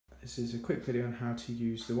This is a quick video on how to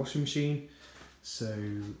use the washing machine. So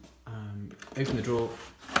open the drawer,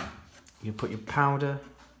 you put your powder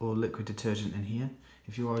or liquid detergent in here.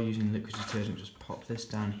 If you are using liquid detergent, just pop this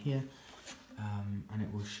down here and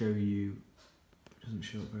it will show you, it doesn't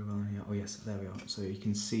show up very well in here, oh yes, there we are. So you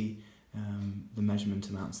can see the measurement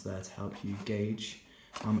amounts there to help you gauge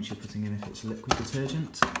how much you're putting in if it's liquid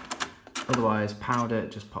detergent. Otherwise, powder,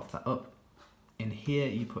 just pop that up. In here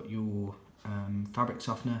you put your fabric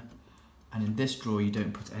softener, and in this drawer you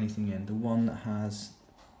don't put anything in. The one that has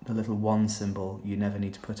the little 1 symbol, you never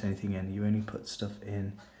need to put anything in. You only put stuff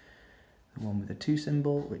in the one with the 2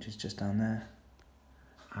 symbol, which is just down there,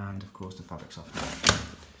 and of course the fabric softener.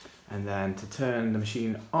 And then to turn the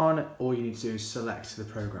machine on, all you need to do is select the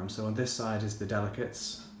program. So on this side is the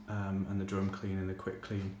delicates and the drum clean and the quick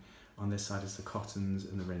clean. On this side is the cottons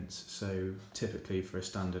and the rinse. So typically for a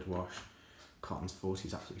standard wash, cottons 40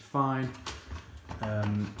 is absolutely fine.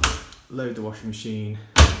 Load the washing machine,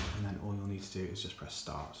 and then all you'll need to do is just press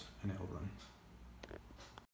start and it will run.